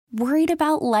Worried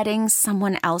about letting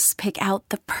someone else pick out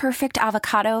the perfect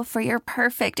avocado for your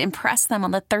perfect impress them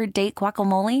on the third date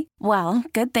guacamole? Well,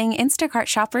 good thing Instacart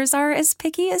shoppers are as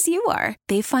picky as you are.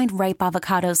 They find ripe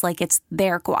avocados like it's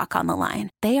their guac on the line.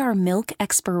 They are milk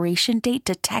expiration date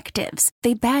detectives.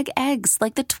 They bag eggs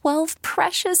like the 12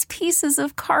 precious pieces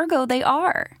of cargo they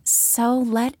are. So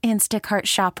let Instacart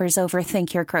shoppers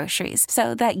overthink your groceries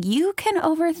so that you can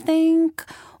overthink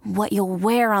what you'll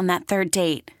wear on that third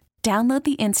date. Download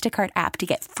the Instacart app to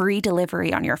get free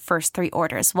delivery on your first 3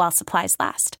 orders while supplies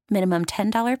last. Minimum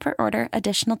 $10 per order.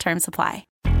 Additional terms apply.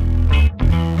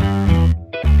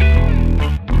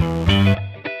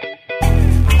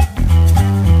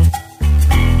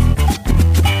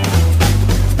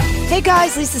 Hey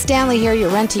guys, Lisa Stanley here, your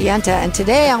Renta-Yenta, and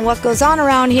today on What Goes On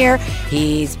Around Here,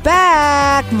 he's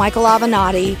back, Michael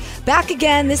Avenatti. Back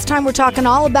again, this time we're talking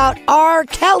all about R.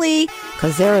 Kelly,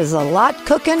 because there is a lot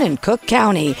cooking in Cook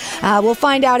County. We'll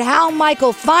find out how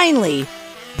Michael finally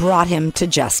brought him to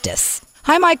justice.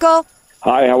 Hi, Michael.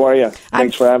 Hi, how are you?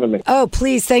 Thanks for having me. Oh,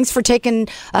 please, thanks for taking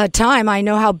time. I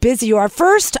know how busy you are.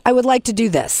 First, I would like to do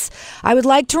this. I would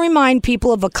like to remind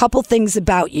people of a couple things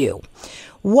about you.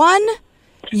 One,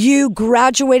 you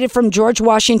graduated from George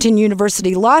Washington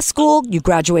University Law School. You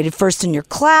graduated first in your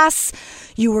class.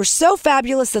 You were so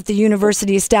fabulous that the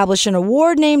university established an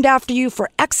award named after you for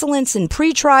excellence in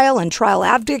pretrial and trial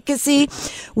advocacy,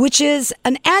 which is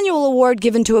an annual award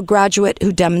given to a graduate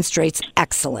who demonstrates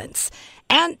excellence.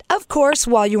 And, of course,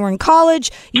 while you were in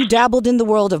college, you dabbled in the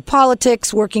world of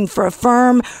politics, working for a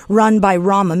firm run by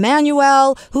Rahm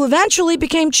Emanuel, who eventually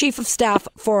became chief of staff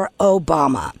for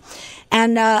Obama.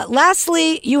 And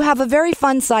lastly, you have a very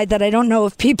fun side that I don't know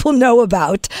if people know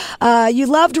about. You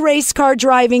loved race car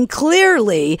driving,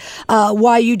 clearly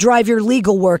why you drive your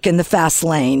legal work in the fast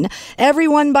lane.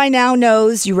 Everyone by now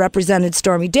knows you represented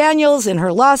Stormy Daniels in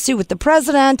her lawsuit with the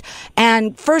president.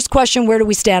 And first question, where do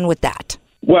we stand with that?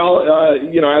 Well,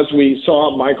 as we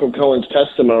saw Michael Cohen's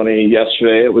testimony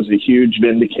yesterday, it was a huge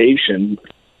vindication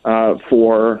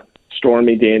for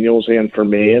Stormy Daniels and for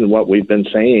me and what we've been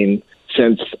saying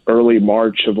since early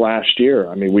March of last year.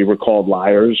 I mean, we were called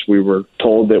liars. We were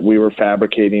told that we were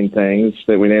fabricating things,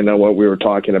 that we didn't know what we were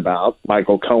talking about.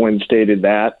 Michael Cohen stated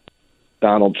that.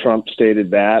 Donald Trump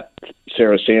stated that.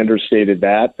 Sarah Sanders stated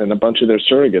that. And a bunch of their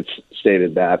surrogates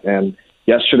stated that. And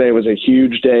yesterday was a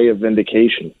huge day of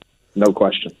vindication. No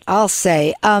question. I'll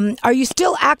say. Are you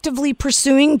still actively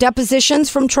pursuing depositions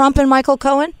from Trump and Michael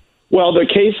Cohen? Well, the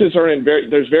cases are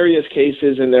there's various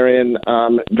cases, and they're in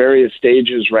various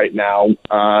stages right now.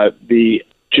 The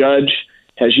judge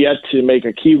has yet to make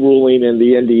a key ruling in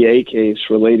the NDA case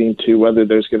relating to whether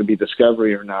there's going to be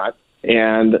discovery or not.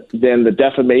 And then the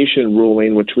defamation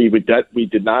ruling, which we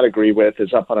did not agree with,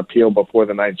 is up on appeal before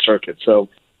the Ninth Circuit. So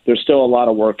there's still a lot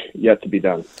of work yet to be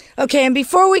done. Okay, and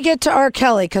before we get to R.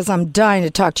 Kelly, because I'm dying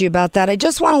to talk to you about that, I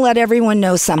just want to let everyone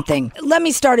know something. Let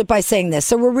me start it by saying this.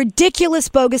 There were ridiculous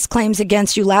bogus claims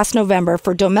against you last November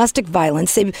for domestic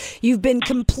violence. You've been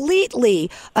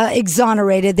completely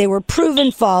exonerated. They were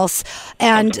proven false,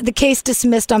 and the case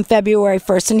dismissed on February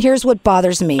 1st. And here's what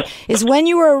bothers me, is when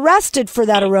you were arrested for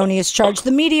that erroneous charge,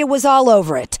 the media was all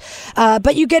over it.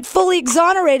 But you get fully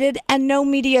exonerated and no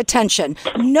media attention.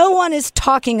 No one is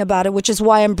talking about it, which is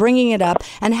why I'm bringing it up,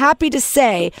 and happy to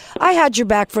say I had your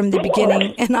back from the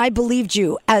beginning, and I believed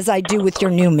you, as I do with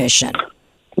your new mission.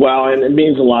 Well, and it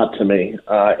means a lot to me.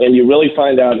 And you really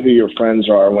find out who your friends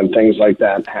are when things like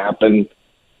that happen.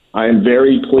 I am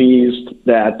very pleased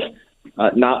that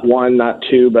not one, not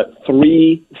two, but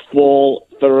 3 full,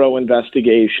 thorough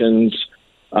investigations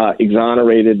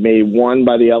exonerated me, one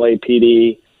by the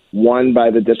LAPD, one by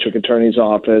the district attorney's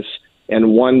office,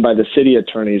 and one by the city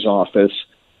attorney's office.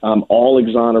 All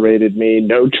exonerated me.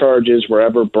 No charges were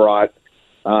ever brought,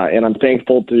 and I'm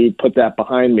thankful to put that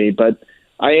behind me. But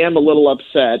I am a little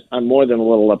upset. I'm more than a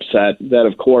little upset that,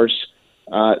 of course,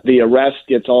 the arrest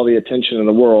gets all the attention in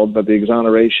the world, but the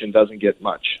exoneration doesn't get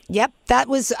much. Yep, that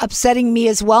was upsetting me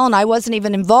as well, and I wasn't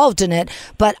even involved in it,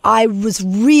 but I was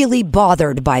really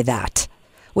bothered by that,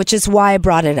 which is why I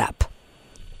brought it up.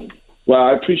 Well,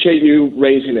 I appreciate you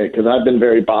raising it, because I've been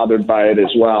very bothered by it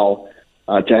as well.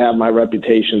 To have my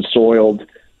reputation soiled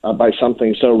by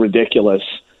something so ridiculous,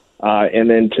 and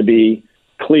then to be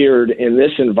cleared in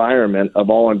this environment of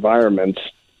all environments,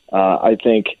 I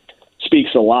think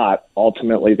speaks a lot,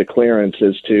 ultimately, the clearance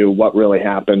as to what really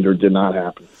happened or did not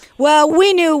happen. Well,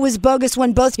 we knew it was bogus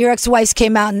when both your ex-wives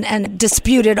came out and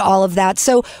disputed all of that.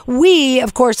 So we,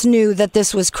 of course, knew that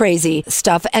this was crazy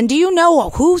stuff. And do you know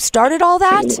who started all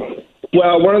that?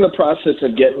 Well, we're in the process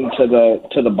of getting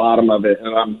to the bottom of it,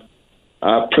 and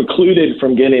precluded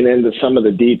from getting into some of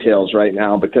the details right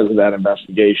now because of that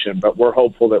investigation, but we're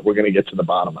hopeful that we're going to get to the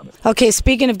bottom of it. Okay,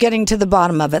 speaking of getting to the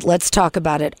bottom of it, let's talk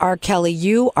about it. R. Kelly,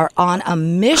 you are on a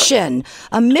mission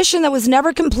that was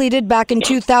never completed back in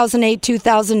 2008,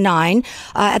 2009.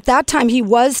 At that time, he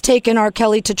was taking R.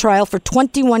 Kelly to trial for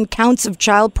 21 counts of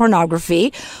child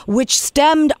pornography, which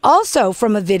stemmed also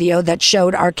from a video that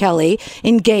showed R. Kelly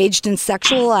engaged in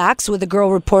sexual acts with a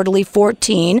girl reportedly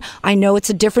 14. I know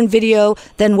it's a different video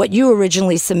than what you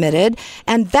originally submitted.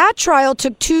 And that trial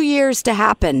took 2 years to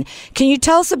happen. Can you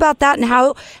tell us about that and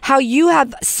how you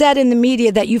have said in the media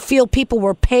that you feel people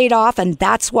were paid off and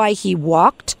that's why he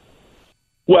walked?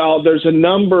 Well, there's a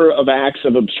number of acts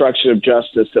of obstruction of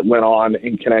justice that went on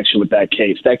in connection with that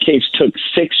case. That case took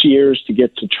 6 years to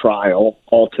get to trial.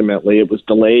 Ultimately, it was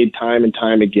delayed time and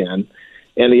time again.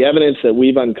 And the evidence that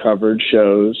we've uncovered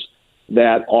shows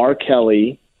that R.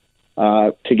 Kelly,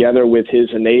 together with his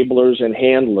enablers and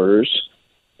handlers,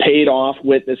 paid off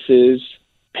witnesses,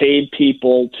 paid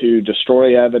people to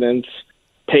destroy evidence,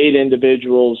 paid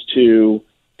individuals to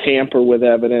tamper with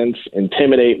evidence,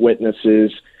 intimidate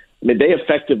witnesses. I mean, they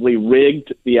effectively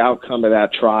rigged the outcome of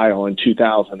that trial in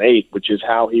 2008, which is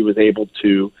how he was able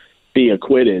to be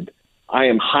acquitted. I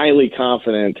am highly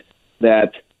confident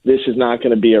that this is not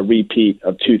going to be a repeat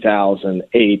of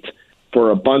 2008. For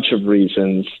a bunch of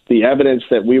reasons. The evidence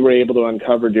that we were able to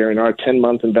uncover during our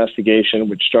 10-month investigation,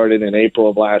 which started in April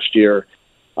of last year,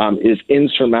 is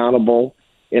insurmountable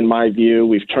in my view.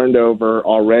 We've turned over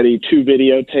already 2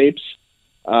 videotapes.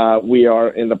 We are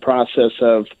in the process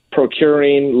of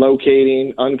procuring,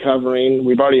 locating, uncovering.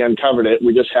 We've already uncovered it.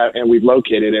 And we've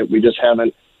located it. We just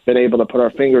haven't been able to put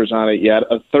our fingers on it yet.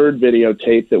 A 3rd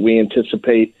videotape that we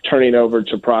anticipate turning over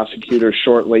to prosecutors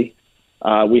shortly.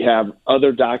 We have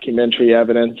other documentary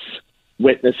evidence,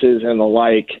 witnesses, and the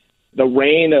like. The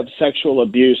reign of sexual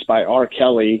abuse by R.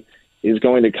 Kelly is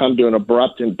going to come to an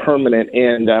abrupt and permanent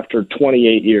end after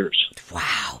 28 years.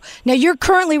 Wow. Now, you're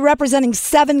currently representing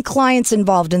 7 clients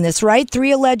involved in this, right?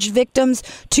 3 alleged victims,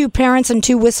 2 parents, and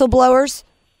 2 whistleblowers?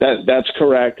 That's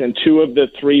correct. And 2 of the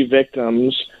 3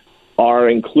 victims are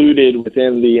included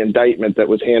within the indictment that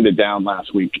was handed down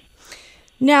last week.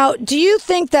 Now, do you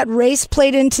think that race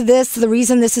played into this, the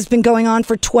reason this has been going on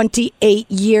for 28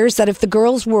 years, that if the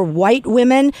girls were white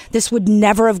women, this would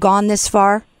never have gone this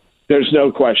far? There's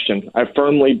no question. I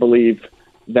firmly believe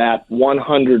that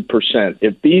 100%.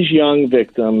 If these young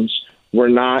victims were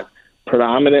not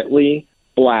predominantly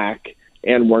black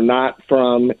and were not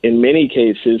from, in many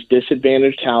cases,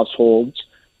 disadvantaged households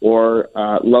or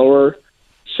lower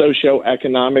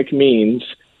socioeconomic means,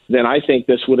 then I think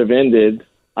this would have ended.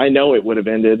 I know it would have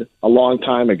ended a long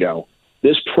time ago.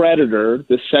 This predator,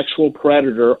 this sexual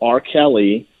predator, R.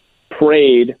 Kelly,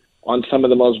 preyed on some of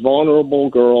the most vulnerable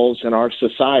girls in our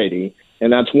society,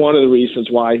 and that's one of the reasons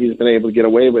why he's been able to get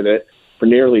away with it for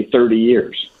nearly 30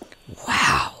 years.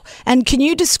 Wow. And can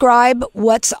you describe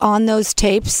what's on those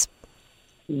tapes?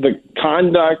 The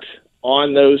conduct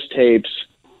on those tapes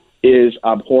is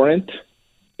abhorrent.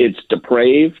 It's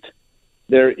depraved.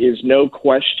 There is no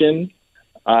question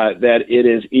that it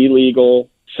is illegal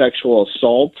sexual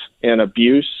assault and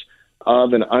abuse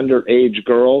of an underage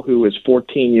girl who is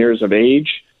 14 years of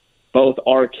age. Both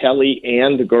R. Kelly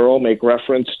and the girl make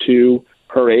reference to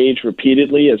her age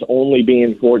repeatedly as only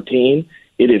being 14.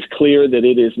 It is clear that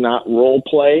it is not role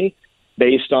play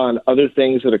based on other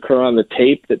things that occur on the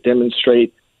tape that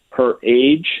demonstrate her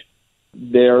age.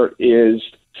 There is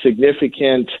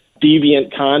significant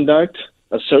deviant conduct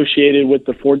associated with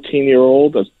the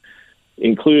 14-year-old,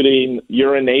 including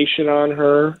urination on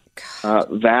her,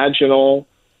 vaginal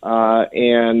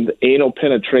and anal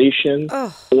penetration,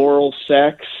 oral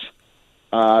sex,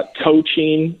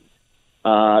 coaching,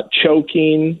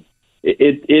 choking.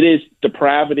 It is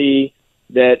depravity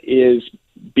that is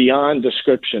beyond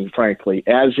description, frankly,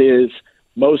 as is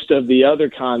most of the other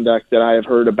conduct that I have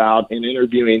heard about in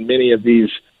interviewing many of these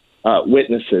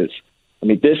witnesses. I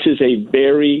mean, this is a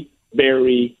very,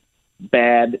 very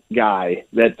bad guy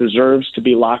that deserves to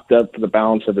be locked up for the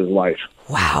balance of his life.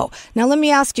 Wow. Now, let me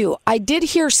ask you, I did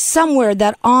hear somewhere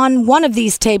that on one of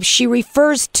these tapes, she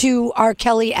refers to R.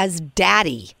 Kelly as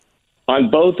daddy.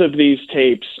 On both of these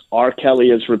tapes, R.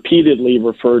 Kelly is repeatedly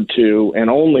referred to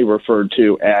and only referred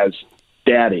to as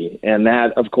daddy. And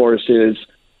that, of course, is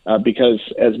because,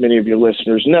 as many of your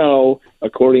listeners know,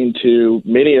 according to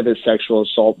many of his sexual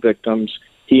assault victims,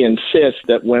 he insists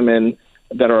that women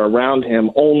that are around him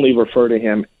only refer to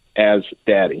him as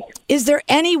daddy. Is there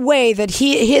any way that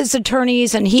his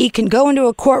attorneys and he can go into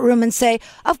a courtroom and say,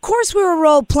 of course we were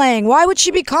role playing. Why would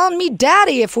she be calling me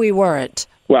daddy if we weren't?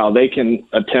 Well, they can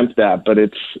attempt that, but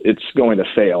it's going to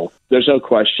fail. There's no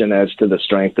question as to the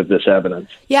strength of this evidence.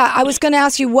 Yeah, I was going to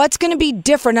ask you, what's going to be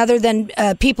different other than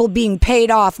people being paid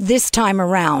off this time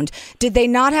around? Did they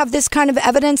not have this kind of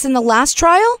evidence in the last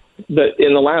trial?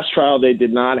 In the last trial, they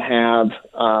did not have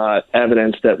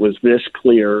evidence that was this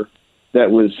clear,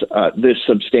 that was this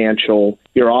substantial.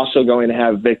 You're also going to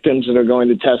have victims that are going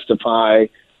to testify.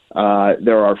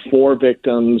 There are 4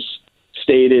 victims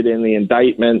stated in the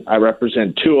indictment. I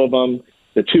represent 2 of them.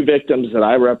 The 2 victims that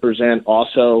I represent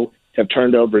also have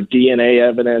turned over DNA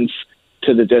evidence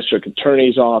to the district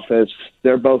attorney's office.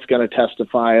 They're both going to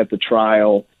testify at the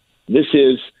trial. This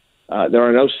is, there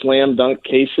are no slam dunk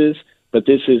cases, but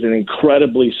this is an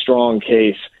incredibly strong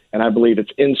case, and I believe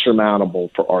it's insurmountable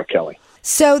for R. Kelly.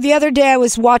 So the other day I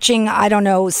was watching, I don't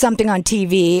know, something on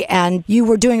TV, and you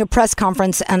were doing a press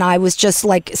conference, and I was just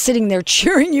like sitting there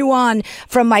cheering you on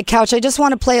from my couch. I just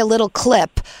want to play a little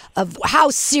clip of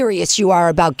how serious you are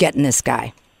about getting this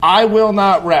guy. I will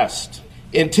not rest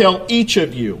until each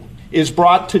of you is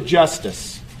brought to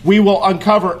justice. We will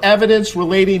uncover evidence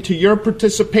relating to your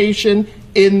participation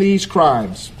in these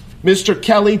crimes. Mr.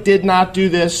 Kelly did not do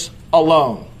this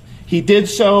alone. He did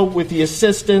so with the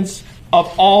assistance of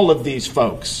all of these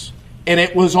folks. And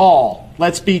it was all,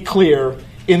 let's be clear,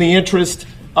 in the interest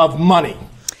of money.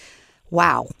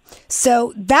 Wow.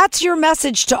 So that's your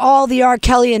message to all the R.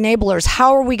 Kelly enablers.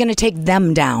 How are we going to take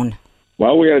them down?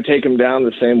 Well, we're going to take them down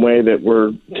the same way that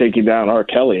we're taking down R.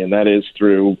 Kelly, and that is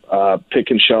through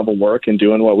pick and shovel work and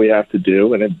doing what we have to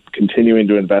do and continuing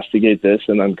to investigate this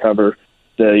and uncover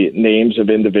the names of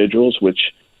individuals,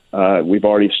 which we've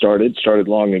already started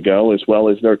long ago, as well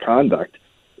as their conduct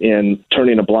in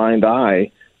turning a blind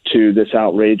eye to this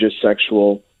outrageous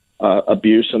sexual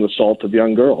abuse and assault of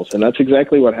young girls. And that's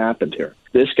exactly what happened here.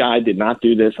 This guy did not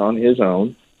do this on his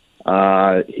own.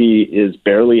 He is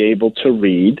barely able to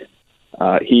read.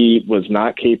 He was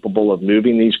not capable of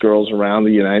moving these girls around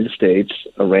the United States,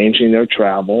 arranging their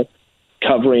travel,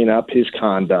 covering up his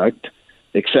conduct,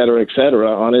 et cetera,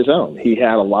 on his own. He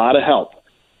had a lot of help.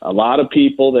 A lot of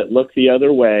people that looked the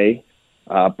other way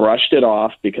brushed it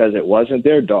off because it wasn't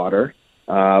their daughter,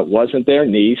 wasn't their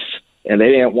niece, and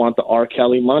they didn't want the R.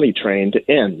 Kelly money train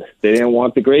to end. They didn't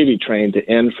want the gravy train to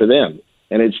end for them.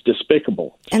 And it's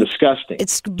despicable. It's disgusting.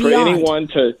 It's beyond.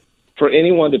 For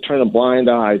anyone to turn a blind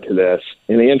eye to this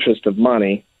in the interest of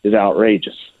money is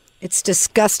outrageous. It's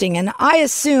disgusting. And I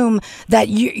assume that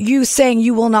you saying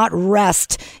you will not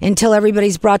rest until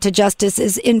everybody's brought to justice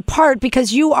is in part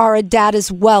because you are a dad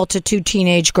as well to 2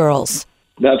 teenage girls.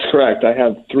 That's correct. I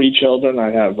have 3 children.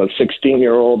 I have a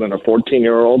 16-year-old and a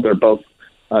 14-year-old. They're both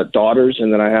daughters,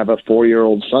 and then I have a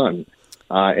 4-year-old son.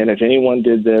 And if anyone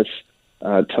did this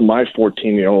to my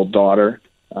 14-year-old daughter,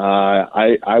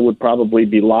 I would probably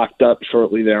be locked up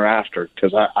shortly thereafter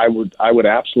because I would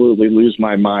absolutely lose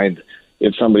my mind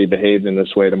if somebody behaved in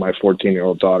this way to my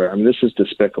 14-year-old daughter. I mean, this is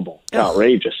despicable. It's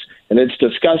outrageous. And it's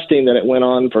disgusting that it went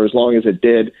on for as long as it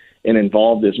did and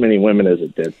involved as many women as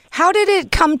it did. How did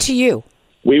it come to you?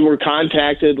 We were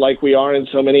contacted, like we are in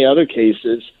so many other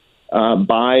cases,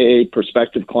 by a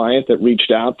prospective client that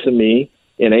reached out to me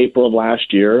in April of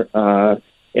last year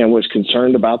and was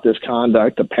concerned about this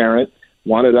conduct. A parent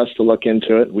wanted us to look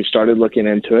into it. We started looking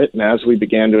into it, and as we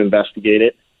began to investigate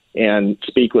it and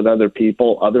speak with other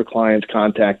people, other clients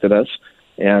contacted us,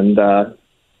 and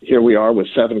here we are with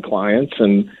 7 clients,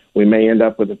 and we may end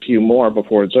up with a few more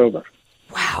before it's over.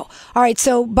 Wow. All right.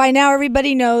 So by now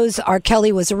everybody knows R.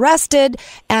 Kelly was arrested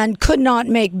and could not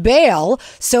make bail.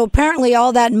 So apparently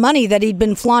all that money that he'd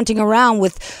been flaunting around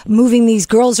with moving these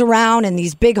girls around and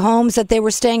these big homes that they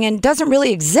were staying in doesn't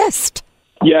really exist.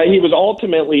 Yeah, he was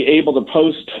ultimately able to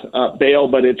post bail,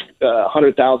 but it's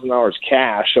 $100,000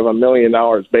 cash of $1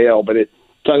 million bail. But it's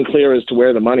unclear as to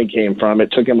where the money came from.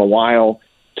 It took him a while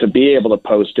to be able to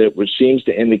post it, which seems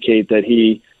to indicate that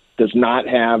he does not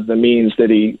have the means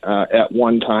that he at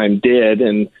one time did.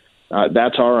 And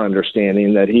that's our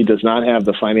understanding, that he does not have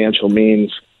the financial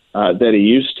means that he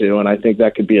used to. And I think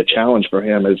that could be a challenge for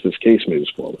him as this case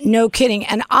moves forward. No kidding.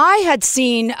 And I had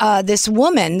seen this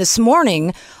woman this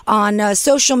morning on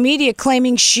social media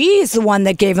claiming she is the one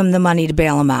that gave him the money to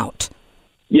bail him out.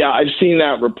 Yeah, I've seen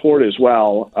that report as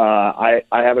well. I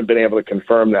haven't been able to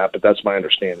confirm that, but that's my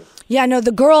understanding. Yeah, no,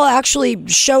 the girl actually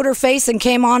showed her face and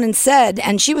came on and said,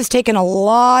 and she was taking a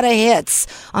lot of hits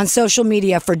on social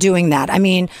media for doing that. I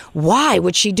mean, why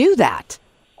would she do that?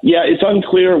 Yeah, it's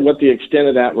unclear what the extent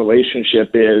of that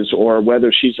relationship is or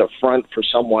whether she's a front for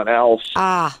someone else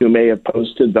who may have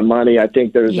posted the money. I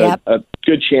think there's a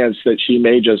good chance that she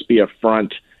may just be a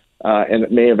front and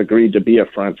may have agreed to be a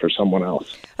front for someone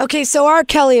else. Okay, so R.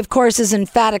 Kelly, of course, is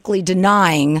emphatically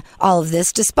denying all of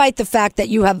this, despite the fact that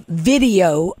you have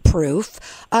video proof.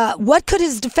 What could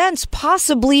his defense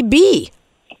possibly be?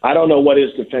 I don't know what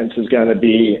his defense is going to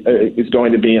be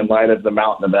in light of the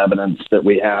mountain of evidence that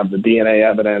we have, the DNA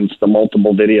evidence, the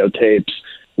multiple videotapes,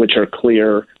 which are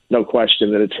clear. No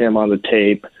question that it's him on the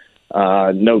tape.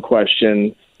 No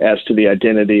question as to the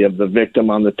identity of the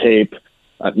victim on the tape.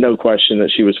 No question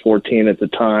that she was 14 at the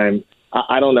time.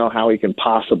 I don't know how he can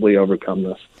possibly overcome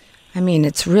this. I mean,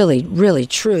 it's really, really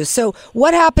true. So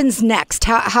what happens next?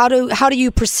 How do you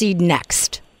proceed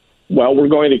next? Well, we're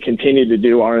going to continue to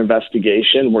do our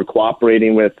investigation. We're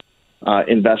cooperating with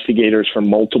investigators from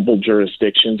multiple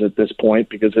jurisdictions at this point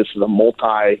because this is a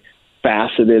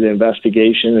multi-faceted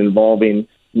investigation involving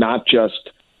not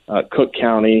just Cook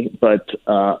County, but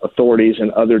authorities in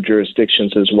other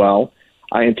jurisdictions as well.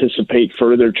 I anticipate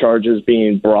further charges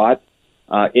being brought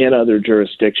in other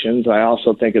jurisdictions. I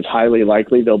also think it's highly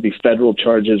likely there'll be federal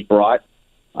charges brought.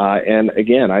 And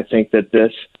again, I think that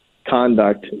this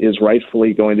conduct is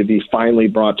rightfully going to be finally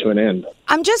brought to an end.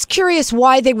 I'm just curious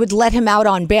why they would let him out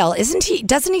on bail.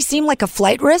 Doesn't he seem like a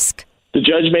flight risk? The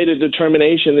judge made a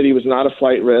determination that he was not a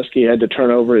flight risk. He had to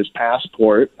turn over his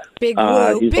passport. Big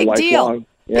deal.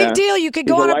 Yeah, big deal. You could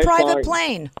go on a private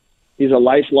plane. He's a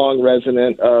lifelong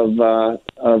resident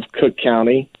of Cook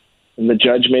County, and the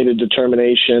judge made a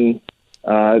determination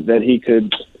that he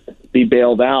could be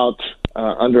bailed out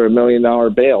under $1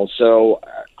 million bail. So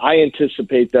I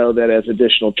anticipate, though, that as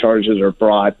additional charges are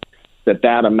brought,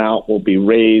 that amount will be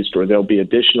raised or there'll be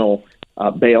additional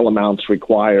bail amounts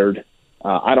required.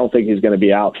 I don't think he's going to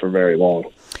be out for very long.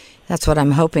 That's what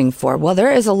I'm hoping for. Well,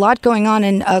 there is a lot going on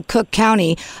in Cook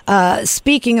County.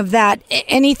 Speaking of that,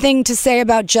 anything to say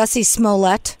about Jussie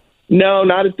Smollett? No,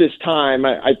 not at this time.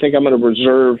 I think I'm going to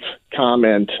reserve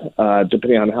comment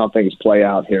depending on how things play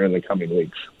out here in the coming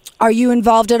weeks. Are you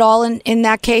involved at all in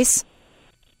that case?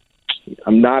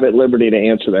 I'm not at liberty to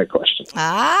answer that question.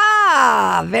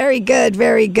 Very good,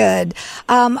 very good.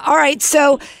 All right,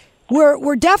 so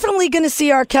we're definitely going to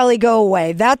see R. Kelly go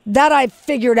away. That I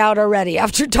figured out already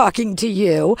after talking to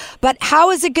you. But how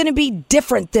is it going to be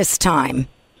different this time?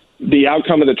 The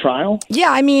outcome of the trial? Yeah,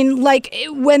 I mean, like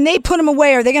when they put him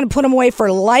away, are they going to put him away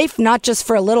for life, not just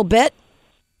for a little bit?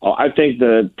 I think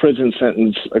the prison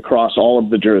sentence across all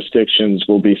of the jurisdictions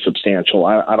will be substantial.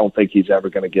 I don't think he's ever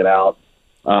going to get out.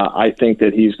 I think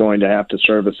that he's going to have to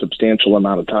serve a substantial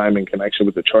amount of time in connection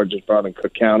with the charges brought in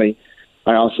Cook County.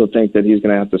 I also think that he's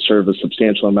going to have to serve a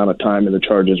substantial amount of time in the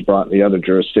charges brought in the other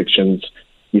jurisdictions.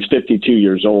 He's 52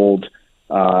 years old.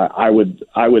 I would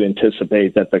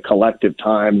anticipate that the collective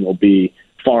time will be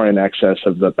far in excess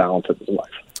of the balance of his life.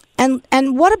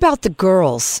 And what about the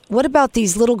girls? What about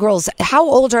these little girls? How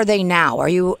old are they now? Are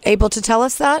you able to tell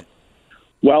us that?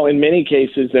 Well, in many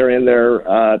cases, they're in their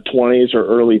 20s or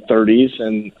early 30s.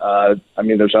 And,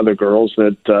 there's other girls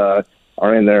that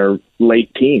are in their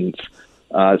late teens.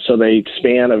 So they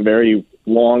span a very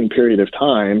long period of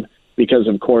time because,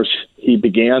 of course, he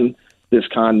began this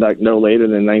conduct no later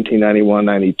than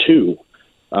 1991-92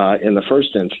 in the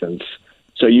first instance.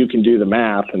 So you can do the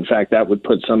math. In fact, that would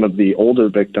put some of the older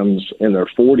victims in their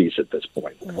 40s at this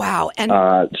point. Wow. And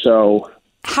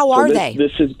how are they?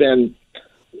 This has been,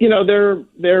 they're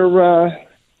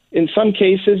in some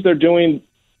cases they're doing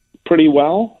pretty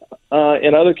well.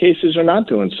 In other cases, they're not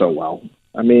doing so well.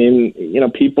 I mean,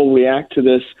 people react to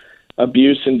this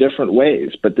abuse in different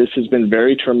ways, but this has been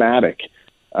very traumatic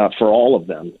for all of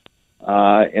them.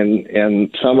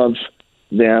 And some of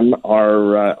them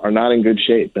are not in good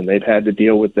shape, and they've had to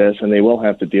deal with this, and they will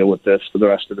have to deal with this for the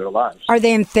rest of their lives. Are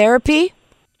they in therapy?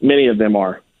 Many of them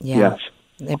are. Yeah. Yes.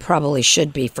 They probably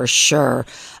should be, for sure.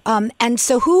 And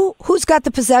so who's got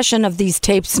the possession of these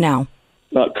tapes now?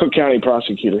 Cook County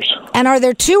prosecutors. And are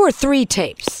there 2 or 3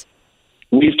 tapes?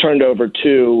 We've turned over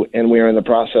 2, and we are in the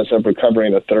process of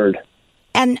recovering a 3rd.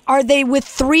 And are they with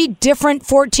 3 different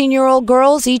 14-year-old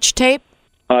girls, each tape?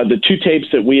 The 2 tapes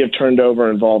that we have turned over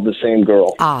involve the same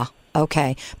girl.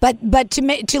 Okay. But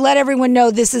to let everyone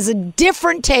know, this is a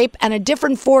different tape and a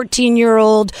different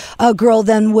 14-year-old girl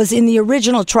than was in the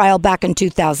original trial back in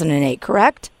 2008,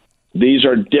 correct? These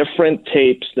are different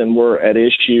tapes than were at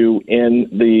issue in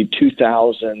the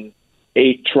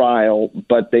 2008 trial,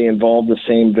 but they involve the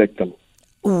same victim.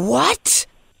 What?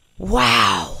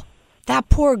 Wow. That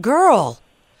poor girl.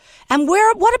 And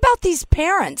what about these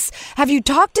parents? Have you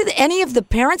talked to any of the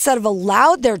parents that have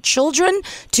allowed their children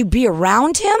to be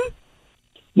around him?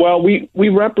 Well, we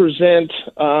represent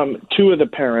 2 of the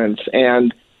parents,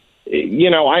 and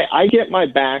I get my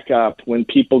back up when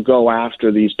people go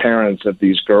after these parents of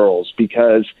these girls,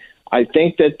 because I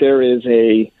think that there is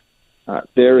a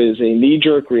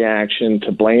knee-jerk reaction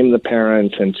to blame the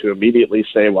parents and to immediately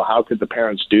say, well, how could the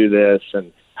parents do this?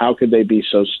 And how could they be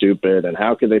so stupid? And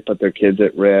how could they put their kids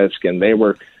at risk? And they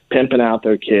were pimping out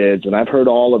their kids. And I've heard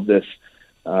all of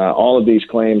these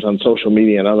claims on social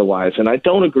media and otherwise. And I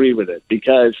don't agree with it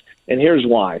and here's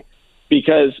why,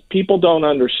 because people don't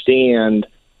understand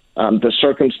the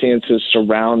circumstances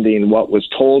surrounding what was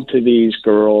told to these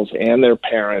girls and their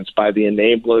parents by the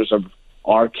enablers of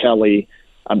R. Kelly.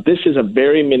 This is a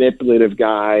very manipulative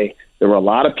guy. There were a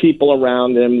lot of people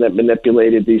around him that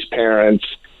manipulated these parents,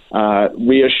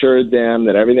 reassured them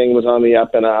that everything was on the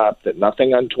up and up, that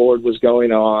nothing untoward was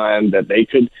going on, that they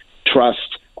could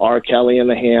trust R. Kelly and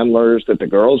the handlers, that the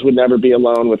girls would never be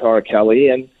alone with R. Kelly.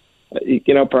 And,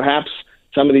 perhaps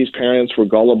some of these parents were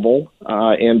gullible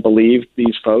and believed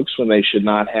these folks when they should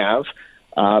not have.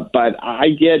 But I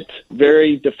get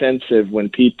very defensive when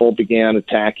people began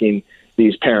attacking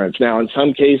these parents. Now, in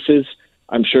some cases,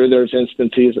 I'm sure there's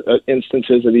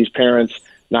instances of these parents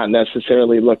not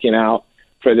necessarily looking out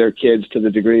for their kids to the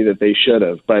degree that they should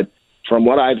have. But from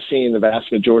what I've seen, the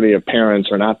vast majority of parents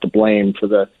are not to blame for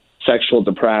the sexual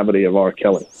depravity of R.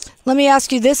 Kelly. Let me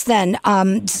ask you this then,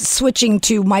 switching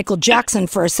to Michael Jackson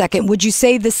for a second. Would you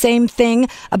say the same thing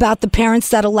about the parents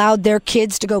that allowed their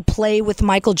kids to go play with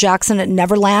Michael Jackson at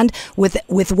Neverland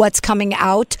with what's coming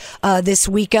out this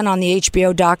weekend on the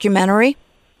HBO documentary?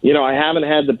 I haven't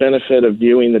had the benefit of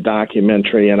viewing the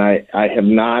documentary, and I have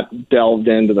not delved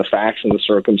into the facts and the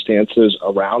circumstances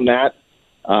around that.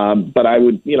 But I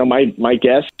would, my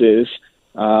guess is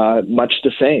much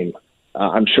the same.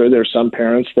 I'm sure there's some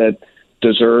parents that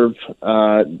deserve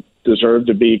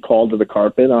to be called to the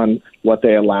carpet on what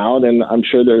they allowed, and I'm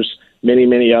sure there's many,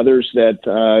 many others that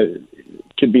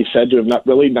could be said to have not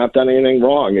done anything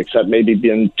wrong, except maybe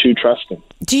been too trusting.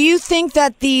 Do you think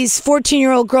that these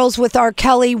 14-year-old girls with R.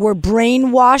 Kelly were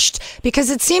brainwashed? Because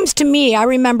it seems to me, I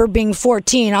remember being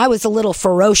 14, I was a little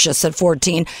ferocious at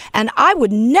 14, and I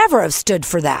would never have stood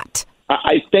for that.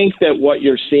 I think that what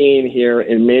you're seeing here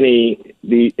in many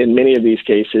of these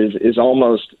cases is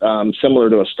almost similar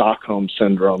to a Stockholm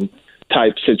syndrome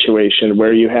type situation,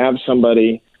 where you have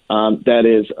somebody that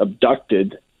is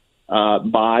abducted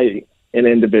by an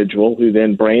individual who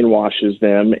then brainwashes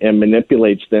them and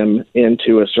manipulates them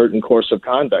into a certain course of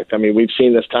conduct. I mean, we've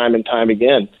seen this time and time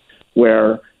again,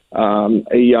 where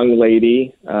a young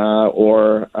lady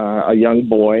or a young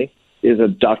boy is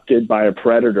abducted by a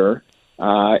predator.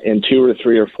 And 2 or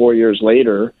 3 or 4 years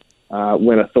later,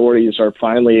 when authorities are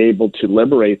finally able to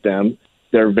liberate them,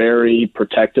 they're very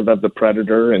protective of the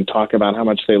predator and talk about how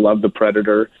much they love the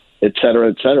predator, et cetera,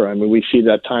 et cetera. I mean, we see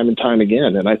that time and time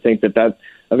again. And I think that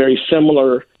a very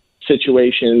similar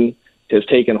situation has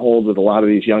taken hold with a lot of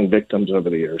these young victims over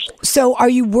the years. So are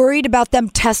you worried about them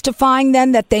testifying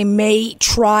then, that they may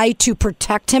try to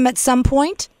protect him at some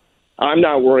point? I'm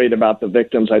not worried about the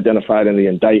victims identified in the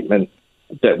indictment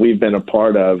that we've been a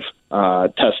part of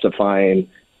testifying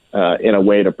in a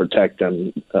way to protect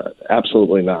them.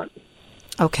 Absolutely not.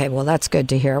 Okay, well, that's good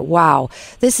to hear. Wow,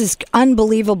 this is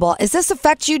unbelievable. Does this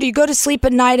affect you? Do you go to sleep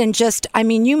at night and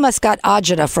you must got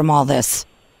agita from all this?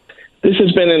 This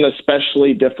has been an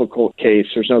especially difficult case.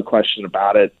 There's no question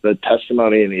about it. The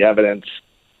testimony and the evidence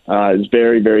is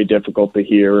very, very difficult to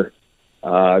hear.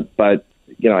 But,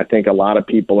 I think a lot of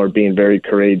people are being very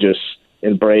courageous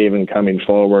and brave and coming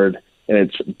forward. And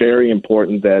it's very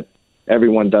important that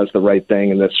everyone does the right thing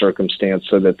in this circumstance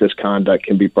so that this conduct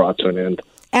can be brought to an end.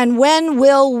 And when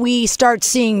will we start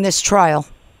seeing this trial?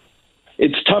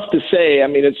 It's tough to say. I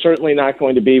mean, it's certainly not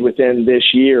going to be within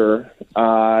this year.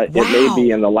 Wow. It may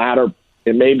be in the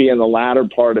latter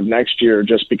part of next year,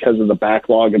 just because of the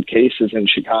backlog of cases in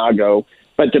Chicago.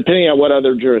 But depending on what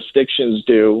other jurisdictions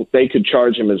do, they could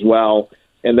charge him as well.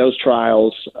 And those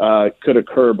trials could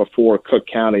occur before Cook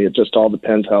County. It just all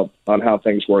depends on how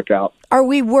things work out. Are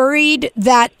we worried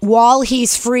that while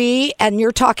he's free, and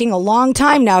you're talking a long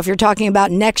time now if you're talking about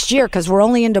next year, because we're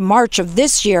only into March of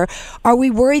this year, are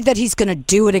we worried that he's going to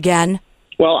do it again?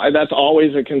 Well, that's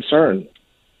always a concern.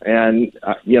 And,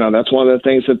 that's one of the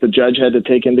things that the judge had to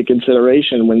take into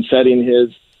consideration when setting his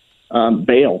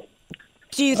bail.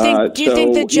 Do you think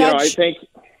the judge...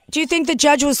 Do you think the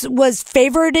judge was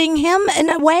favoriting him in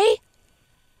a way?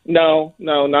 No,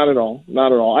 not at all.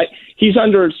 Not at all. He's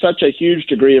under such a huge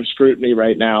degree of scrutiny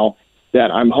right now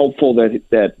that I'm hopeful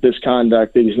that this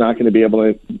conduct, that he's not going to be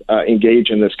able to engage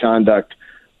in this conduct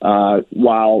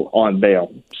while on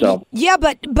bail. So yeah,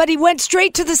 but he went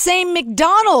straight to the same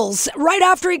McDonald's right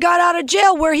after he got out of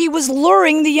jail where he was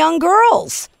luring the young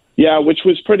girls. Yeah, which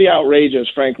was pretty outrageous,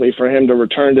 frankly, for him to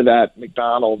return to that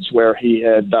McDonald's where he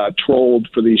had trolled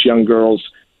for these young girls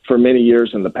for many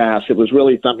years in the past. It was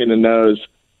really thumping the nose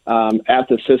at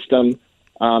the system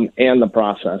and the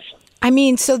process. I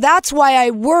mean, so that's why I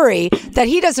worry that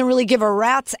he doesn't really give a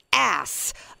rat's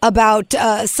ass about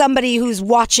somebody who's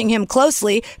watching him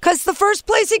closely, because the first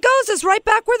place he goes is right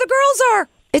back where the girls are.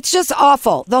 It's just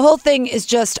awful. The whole thing is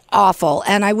just awful,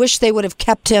 and I wish they would have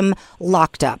kept him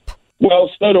locked up.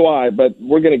 Well, so do I, but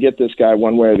we're going to get this guy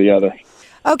one way or the other.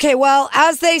 Okay, well,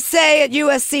 as they say at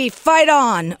USC, fight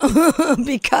on,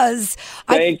 because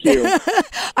Thank you.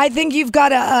 I think you've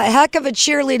got a heck of a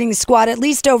cheerleading squad, at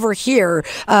least over here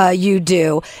you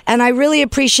do. And I really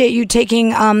appreciate you taking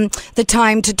the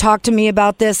time to talk to me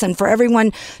about this and for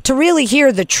everyone to really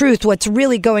hear the truth, what's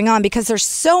really going on, because there's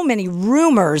so many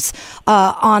rumors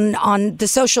on the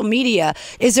social media.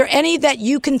 Is there any that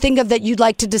you can think of that you'd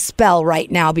like to dispel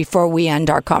right now before we end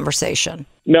our conversation?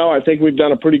 No, I think we've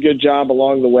done a pretty good job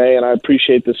along the way, and I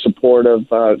appreciate the support of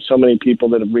so many people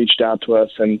that have reached out to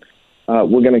us, and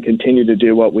we're going to continue to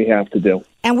do what we have to do.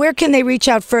 And where can they reach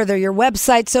out further? Your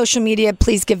website, social media,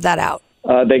 please give that out.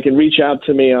 They can reach out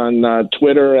to me on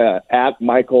Twitter at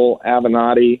Michael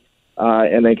Avenatti,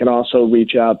 and they can also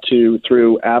reach out through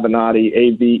Avenatti,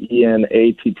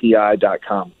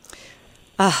 AVENATTI.com.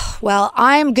 Well,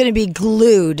 I'm going to be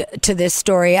glued to this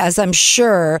story, as I'm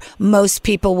sure most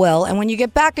people will. And when you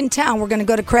get back in town, we're going to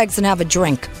go to Craig's and have a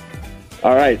drink.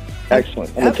 All right.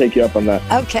 Excellent. I'm going to take you up on that.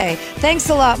 Okay. Thanks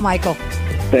a lot, Michael.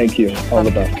 Thank you. All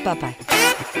the best. Bye-bye.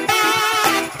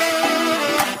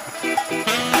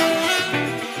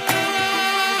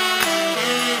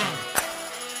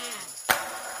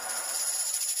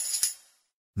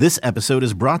 This episode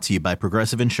is brought to you by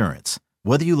Progressive Insurance.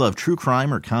 Whether you love true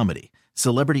crime or comedy,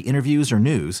 celebrity interviews or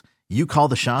news, you call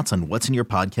the shots on what's in your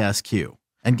podcast queue.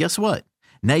 And guess what?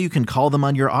 Now you can call them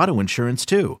on your auto insurance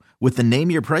too with the Name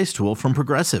Your Price tool from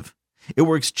Progressive. It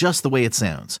works just the way it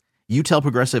sounds. You tell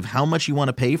Progressive how much you want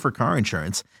to pay for car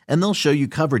insurance, and they'll show you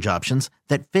coverage options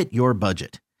that fit your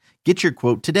budget. Get your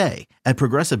quote today at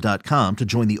Progressive.com to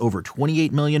join the over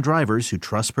 28 million drivers who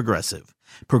trust Progressive.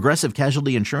 Progressive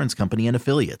Casualty Insurance Company and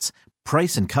Affiliates.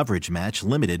 Price and coverage match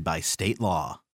limited by state law.